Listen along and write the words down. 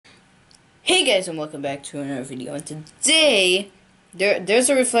Hey guys, and welcome back to another video. And today, there's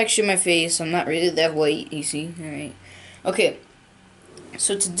a reflection in my face. I'm not really that white, you see. Alright. Okay.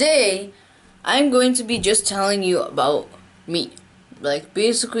 So today, I'm going to be just telling you about me. Like,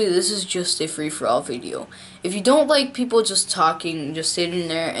 basically, this is just a free-for-all video. If you don't like people just talking, just sitting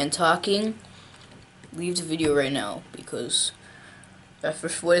there and talking, leave the video right now. Because that's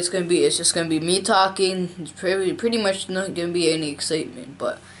what it's going to be. It's just going to be me talking. It's pretty much not going to be any excitement.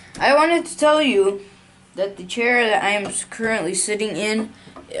 But I wanted to tell you that the chair that I am currently sitting in,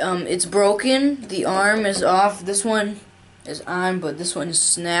 it's broken. The arm is off. This one is on, but this one is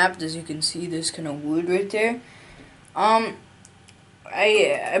snapped. As you can see, there's kind of wood right there. I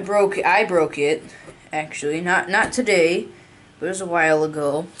broke it actually. Not today, but it was a while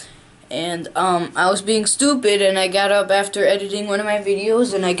ago. And I was being stupid, and I got up after editing one of my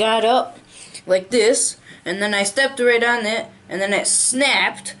videos, and I got up like this, and then I stepped right on it, and then it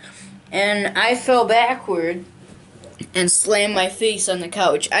snapped, and I fell backward and slammed my face on the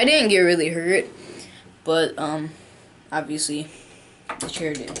couch. I didn't get really hurt, but obviously the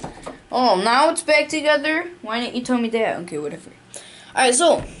chair did. Oh, now it's back together? Why didn't you tell me that? Okay, whatever. Alright,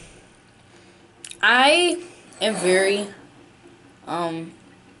 so I am very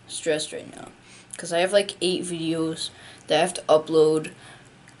stressed right now because I have like 8 videos that I have to upload,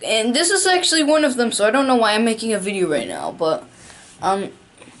 and this is actually one of them, so I don't know why I'm making a video right now, but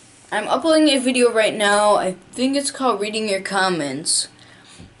I'm uploading a video right now. I think it's called Reading Your Comments,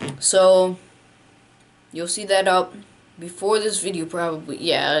 so you'll see that up before this video probably.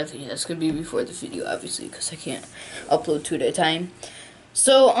 Yeah, I think that's gonna be before the video, obviously, because I can't upload 2 at a time.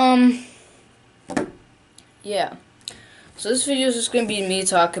 So yeah. So this video is just going to be me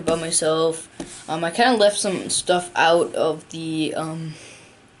talking about myself. I kind of left some stuff out of the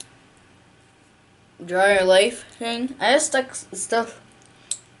Draw Your Life thing. I just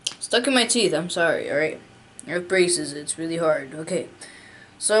stuck in my teeth. I'm sorry, alright? I have braces. It's really hard. Okay.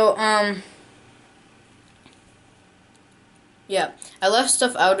 So, yeah. I left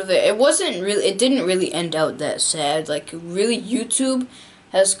stuff out of it. It didn't really end out that sad. Like, really, YouTube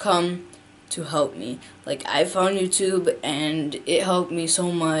has come to help me. Like, I found YouTube and it helped me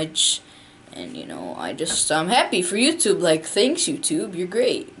so much, and you know, I'm happy for YouTube. Like, thanks YouTube, you're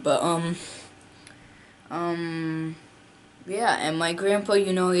great. But yeah, and my grandpa,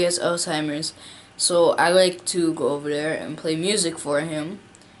 you know, he has Alzheimer's, so I like to go over there and play music for him.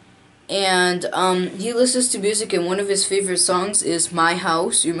 And he listens to music, and one of his favorite songs is My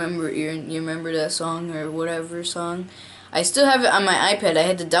House. You remember that song, or whatever song? I still have it on my iPad. I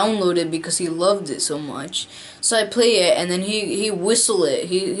had to download it because he loved it so much. So I play it, and then he whistle it.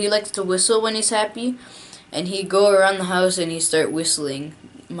 He likes to whistle when he's happy, and he go around the house and he start whistling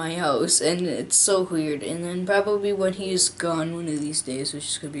My House, and it's so weird. And then probably when he's gone one of these days, which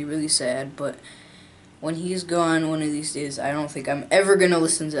is gonna be really sad, but when he's gone one of these days, I don't think I'm ever gonna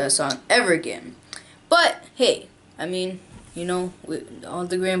listen to that song ever again. But hey, I mean, you know, with all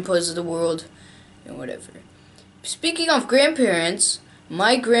the grandpas of the world and whatever. Speaking of grandparents,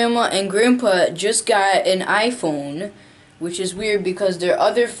 my grandma and grandpa just got an iPhone, which is weird because their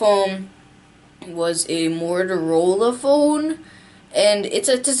other phone was a Motorola phone, and it's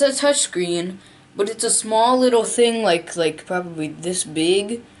a touchscreen, but it's a small little thing, like probably this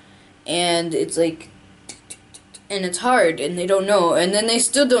big, and it's like, and it's hard, and they don't know, and then they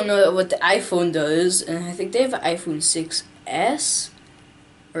still don't know what the iPhone does, and I think they have an iPhone 6S.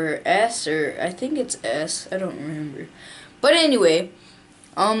 Or S, or I think it's S, I don't remember. But anyway,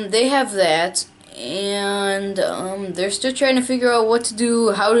 they have that, and they're still trying to figure out what to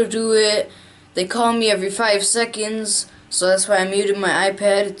do, how to do it. They call me every 5 seconds, so that's why I muted my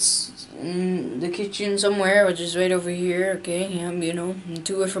iPad. It's in the kitchen somewhere, which is right over here. Okay, yeah, you know,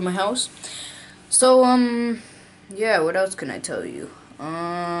 2 from my house. So yeah, what else can I tell you?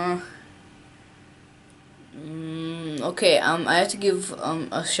 Okay, I have to give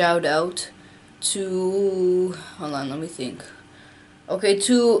a shout out to, hold on, let me think. Okay,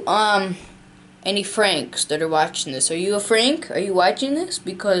 to any Franks that are watching this. Are you a Frank? Are you watching this?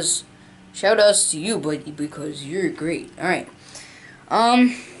 Because shout outs to you, buddy, because you're great. Alright.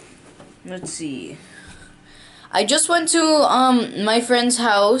 Let's see. I just went to my friend's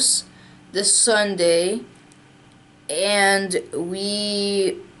house this Sunday, and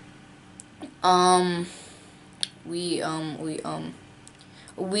we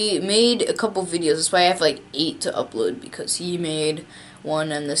made a couple videos. That's why I have like 8 to upload, because he made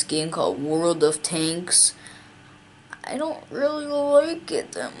one on this game called World of Tanks. I don't really like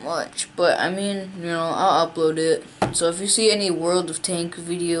it that much, but I mean, you know, I'll upload it. So if you see any World of Tank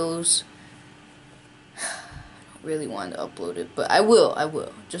videos, really want to upload it, but I will.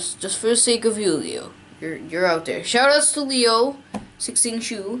 Just for the sake of you, Leo. You're out there. Shoutouts to Leo, 16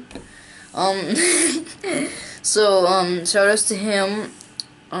 Shoe. So shoutouts to him.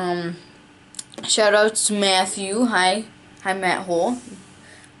 Shoutouts to Matthew. Hi Matt Hole.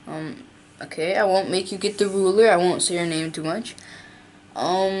 Okay, I won't make you get the ruler. I won't say your name too much.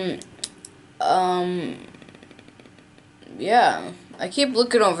 Yeah, I keep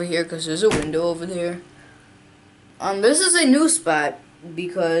looking over here because there's a window over there. This is a new spot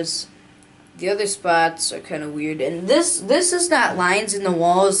because the other spots are kind of weird. And this is not lines in the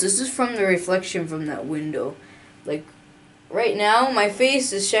walls. This is from the reflection from that window. Like, right now, my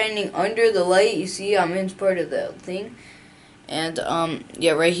face is shining under the light. You see, I'm in part of the thing. And,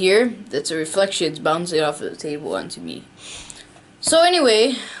 yeah, right here, that's a reflection. It's bouncing off of the table onto me. So,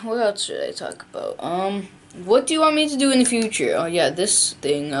 anyway, what else should I talk about? What do you want me to do in the future? Oh, yeah, this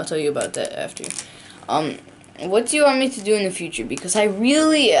thing. I'll tell you about that after. What do you want me to do in the future? Because I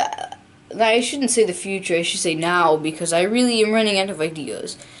really... I shouldn't say the future, I should say now, because I really am running out of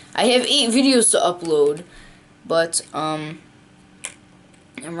ideas. I have 8 videos to upload, but, I'm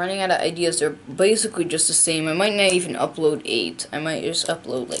running out of ideas. They're basically just the same. I might not even upload 8. I might just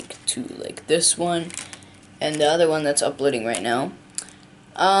upload, like, 2, like this one, and the other one that's uploading right now.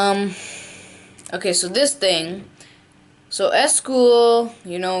 Okay, so this thing, so at school,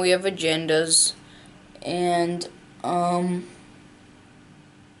 you know, we have agendas, and,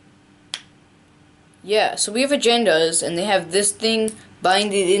 yeah, so we have agendas, and they have this thing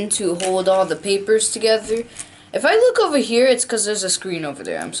binded in to hold all the papers together. If I look over here, it's because there's a screen over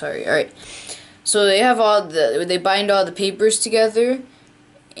there. I'm sorry. Alright. So they have they bind all the papers together,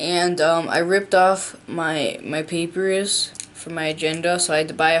 and I ripped off my papers for my agenda, so I had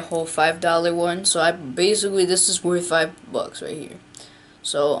to buy a whole $5 one. So basically, this is worth $5 right here.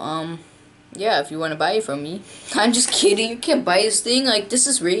 So, yeah, if you want to buy it from me. I'm just kidding. You can't buy this thing. Like, this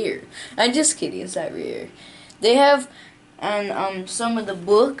is rare. I'm just kidding. It's not rare. They have on some of the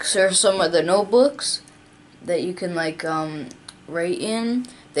books or some of the notebooks that you can, like, write in.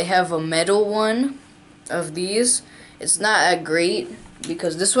 They have a metal one of these. It's not that great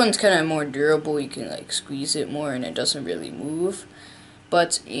because this one's kind of more durable. You can, like, squeeze it more and it doesn't really move.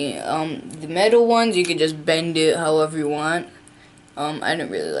 But, the metal ones, you can just bend it however you want. I don't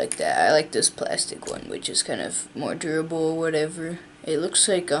really like that. I like this plastic one, which is kind of more durable or whatever. It looks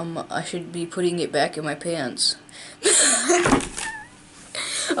like, I should be putting it back in my pants.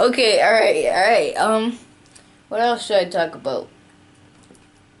 Okay, alright. What else should I talk about?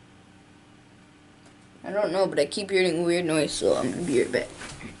 I don't know, but I keep hearing a weird noise, so I'm gonna be right back.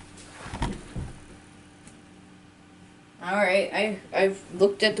 Alright, I've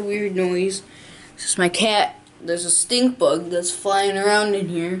looked at the weird noise. This is my cat. There's a stink bug that's flying around in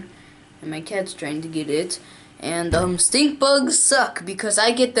here, and my cat's trying to get it. And stink bugs suck because I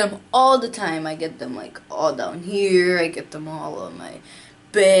get them all the time. I get them like all down here. I get them all on my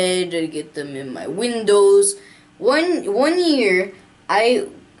bed. I get them in my windows. One year I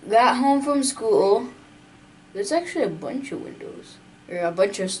got home from school. There's actually a bunch of windows, or a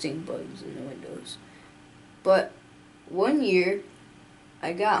bunch of stink bugs in the windows. But one year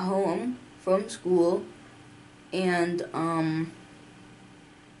I got home from school, and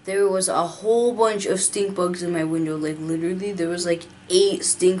there was a whole bunch of stink bugs in my window. Like, literally, there was like 8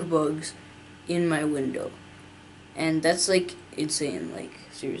 stink bugs in my window. And that's like insane, like,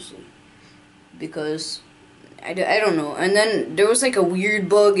 seriously. Because I don't know. And then there was like a weird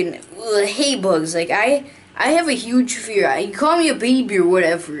bug, and I hate bugs. Like, I have a huge fear. You call me a baby or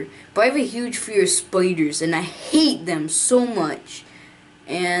whatever, but I have a huge fear of spiders, and I hate them so much.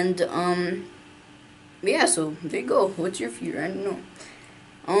 And yeah, so there you go. What's your fear? I don't know.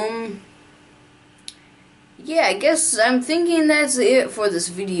 Yeah, I guess I'm thinking that's it for this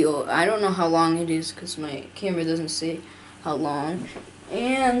video. I don't know how long it is because my camera doesn't say how long.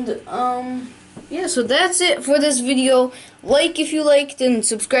 And yeah, so that's it for this video. Like if you liked, and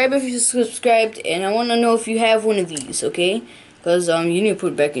subscribe if you subscribed. And I want to know if you have one of these, okay? Because you need to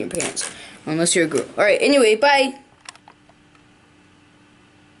put it back in your pants, unless you're a girl. All right. Anyway, bye.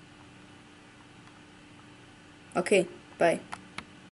 Okay, bye.